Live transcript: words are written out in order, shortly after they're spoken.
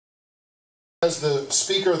As the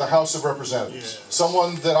Speaker of the House of Representatives,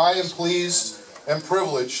 someone that I am pleased and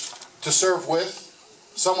privileged to serve with,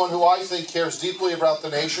 someone who I think cares deeply about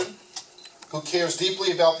the nation, who cares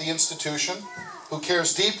deeply about the institution, who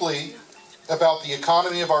cares deeply about the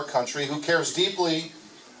economy of our country, who cares deeply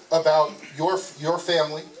about your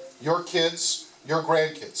family, your kids, your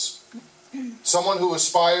grandkids. Someone who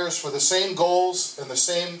aspires for the same goals and the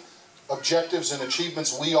same objectives and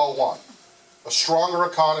achievements we all want. A stronger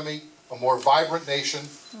economy, a more vibrant nation.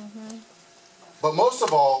 But most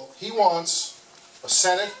of all, he wants a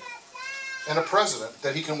Senate and a President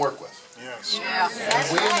that he can work with. Yes.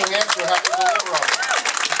 And we in New Hampshire have to deliver on that.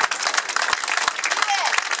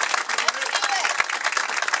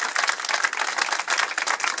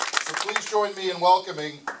 So please join me in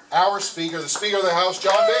welcoming our Speaker, the Speaker of the House,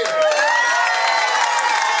 John Boehner.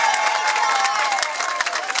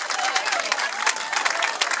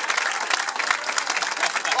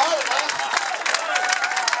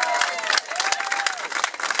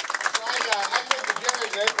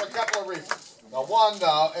 One,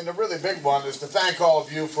 and the really big one, is to thank all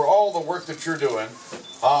of you for all the work that you're doing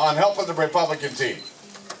on helping the Republican team.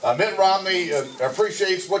 Mitt Romney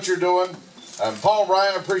appreciates what you're doing, and Paul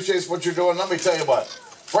Ryan appreciates what you're doing. Let me tell you what,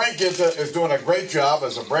 Frank Guinta is doing a great job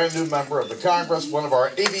as a brand new member of the Congress, one of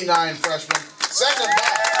our 89 freshmen. Send him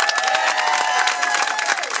back.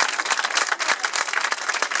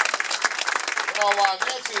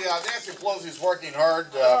 Nancy Pelosi's working hard,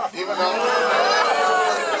 even though...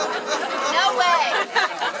 No way!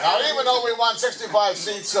 Now, even though we won 65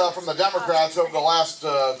 seats from the Democrats over the last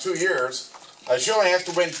 2 years, she only has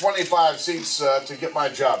to win 25 seats to get my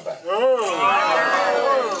job back.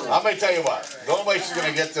 Let me tell you what, the only way she's going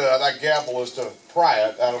to get that gavel is to pry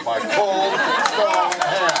it out of my cold, strong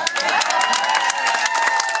hand.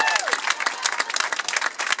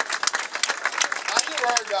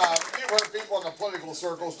 You've heard people in the political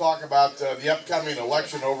circles talk about the upcoming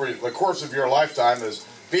election over the course of your lifetime as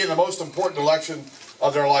being the most important election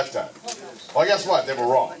of their lifetime. Well, guess what? They were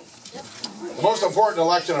wrong. The most important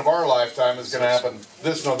election of our lifetime is going to happen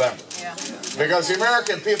this November. Because the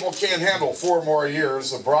American people can't handle 4 more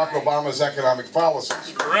years of Barack Obama's economic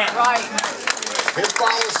policies. Correct. Right. His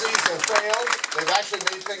policies have failed. They've actually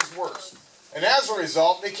made things worse. And as a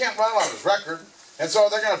result, he can't run on his record. And so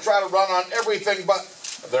they're going to try to run on everything but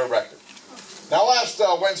their record. Now, last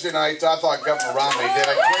Wednesday night, I thought Governor Romney did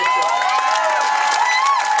a great job.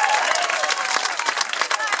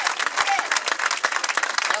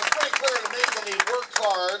 It's pretty clear to me that he worked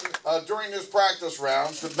hard during his practice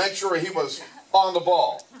rounds to make sure he was on the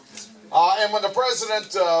ball. And when the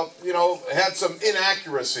president, had some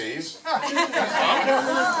inaccuracies,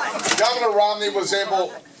 Governor Romney was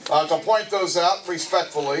able to point those out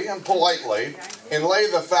respectfully and politely and lay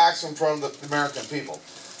the facts in front of the American people.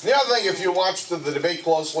 The other thing, if you watched the debate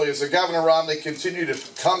closely, is that Governor Romney continued to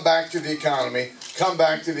come back to the economy, come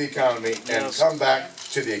back to the economy, and come back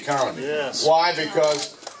to the economy. Yes. Why?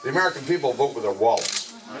 Because the American people vote with their wallets.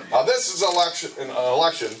 This is an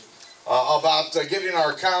election about getting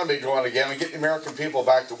our economy going again and getting American people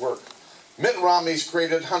back to work. Mitt Romney's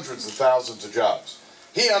created hundreds of thousands of jobs.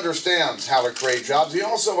 He understands how to create jobs. He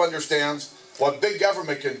also understands what big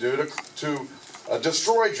government can do to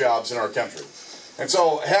destroy jobs in our country. And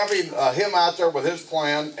so having him out there with his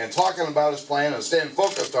plan and talking about his plan and staying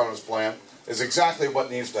focused on his plan is exactly what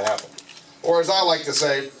needs to happen. Or as I like to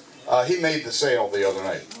say, he made the sale the other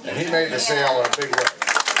night. And he made the sale in a big way.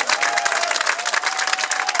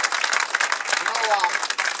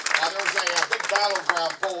 There's a big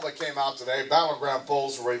battleground poll that came out today. Battleground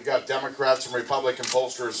polls where we've got Democrats and Republican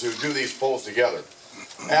pollsters who do these polls together.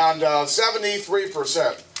 And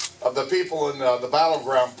 73% of the people in the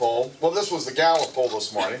battleground poll, well, this was the Gallup poll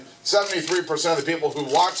this morning, 73% of the people who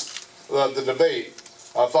watched the debate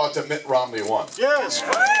thought that Mitt Romney won. Yes.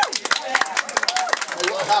 How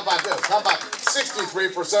about this? How about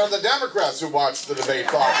 63% of the Democrats who watched the debate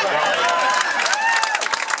thought that Romney won?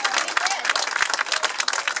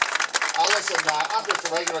 Listen, I'm just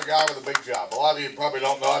a regular guy with a big job. A lot of you probably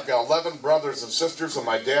don't know I've got 11 brothers and sisters, and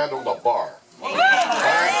my dad owned a bar.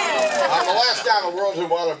 I'm the last guy in the world who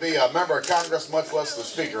wanted to be a member of Congress, much less the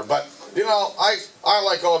Speaker. But, I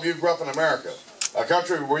like all of you, grew up in America, a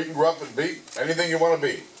country where you can grow up and be anything you want to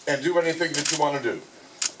be and do anything that you want to do.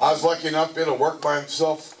 I was lucky enough to be able to work by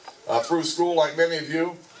myself through school like many of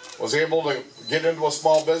you, was able to get into a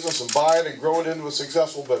small business and buy it and grow it into a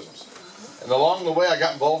successful business. And along the way, I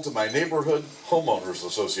got involved in my neighborhood homeowners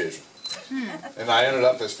association. And I ended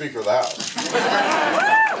up as Speaker of the House.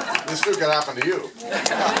 This too could happen to you.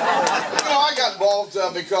 I got involved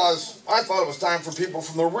because I thought it was time for people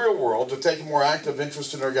from the real world to take a more active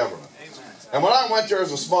interest in their government. And when I went there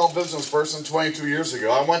as a small business person 22 years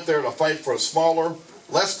ago, I went there to fight for a smaller,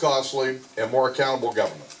 less costly, and more accountable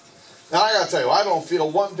government. Now I got to tell you, I don't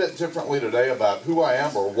feel one bit differently today about who I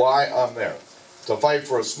am or why I'm there. To fight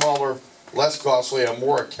for a smaller, less costly, and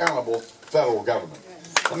more accountable federal government.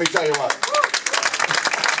 Let me tell you what.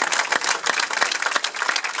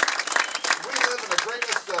 We live in the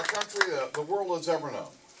greatest country that the world has ever known.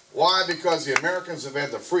 Why? Because the Americans have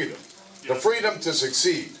had the freedom to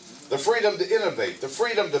succeed, the freedom to innovate, the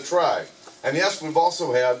freedom to try. And yes, we've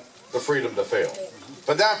also had the freedom to fail.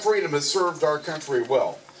 But that freedom has served our country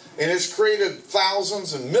well. And it's created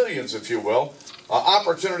thousands and millions, if you will,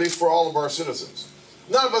 opportunities for all of our citizens.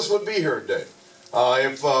 None of us would be here today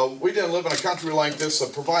if we didn't live in a country like this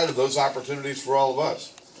that provided those opportunities for all of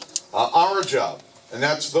us. Our job, and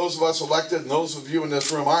that's those of us elected and those of you in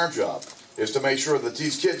this room, our job is to make sure that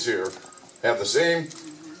these kids here have the same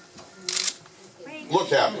look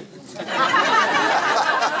happy. We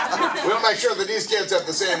want to make sure that these kids have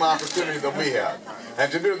the same opportunity that we have.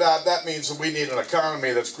 And to do that, that means that we need an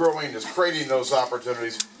economy that's growing, that's creating those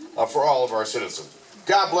opportunities for all of our citizens.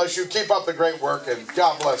 God bless you. Keep up the great work, and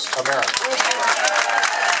God bless America.